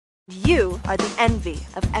You are the envy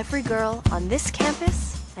of every girl on this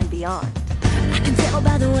campus and beyond. I can tell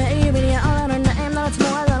by the way you yell out her name that it's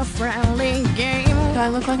more than a friendly game. Do I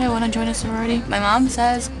look like I want to join a sorority? My mom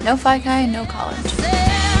says no Phi Chi, no college.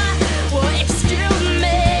 Well, excuse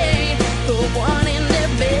me, the one in the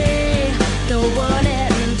bay, the one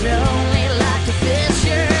and only like to fish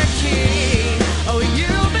your key. Oh, you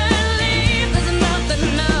believe there's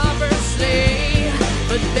nothing up her sleeve,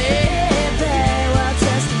 but baby, well,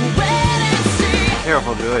 just wait and see.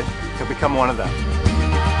 Careful, Julie. You'll become one of them.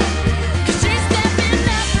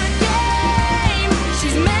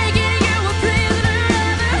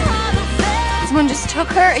 Someone just took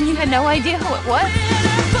her and you had no idea who it was?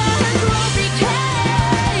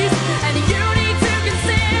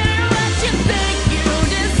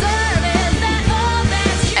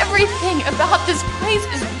 Everything about this place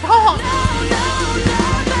is wrong.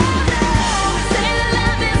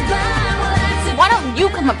 Why don't you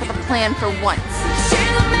come up with a plan for once?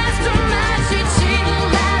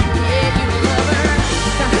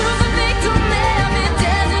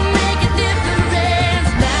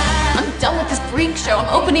 I'm done with this freak show. I'm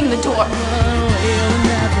opening the door.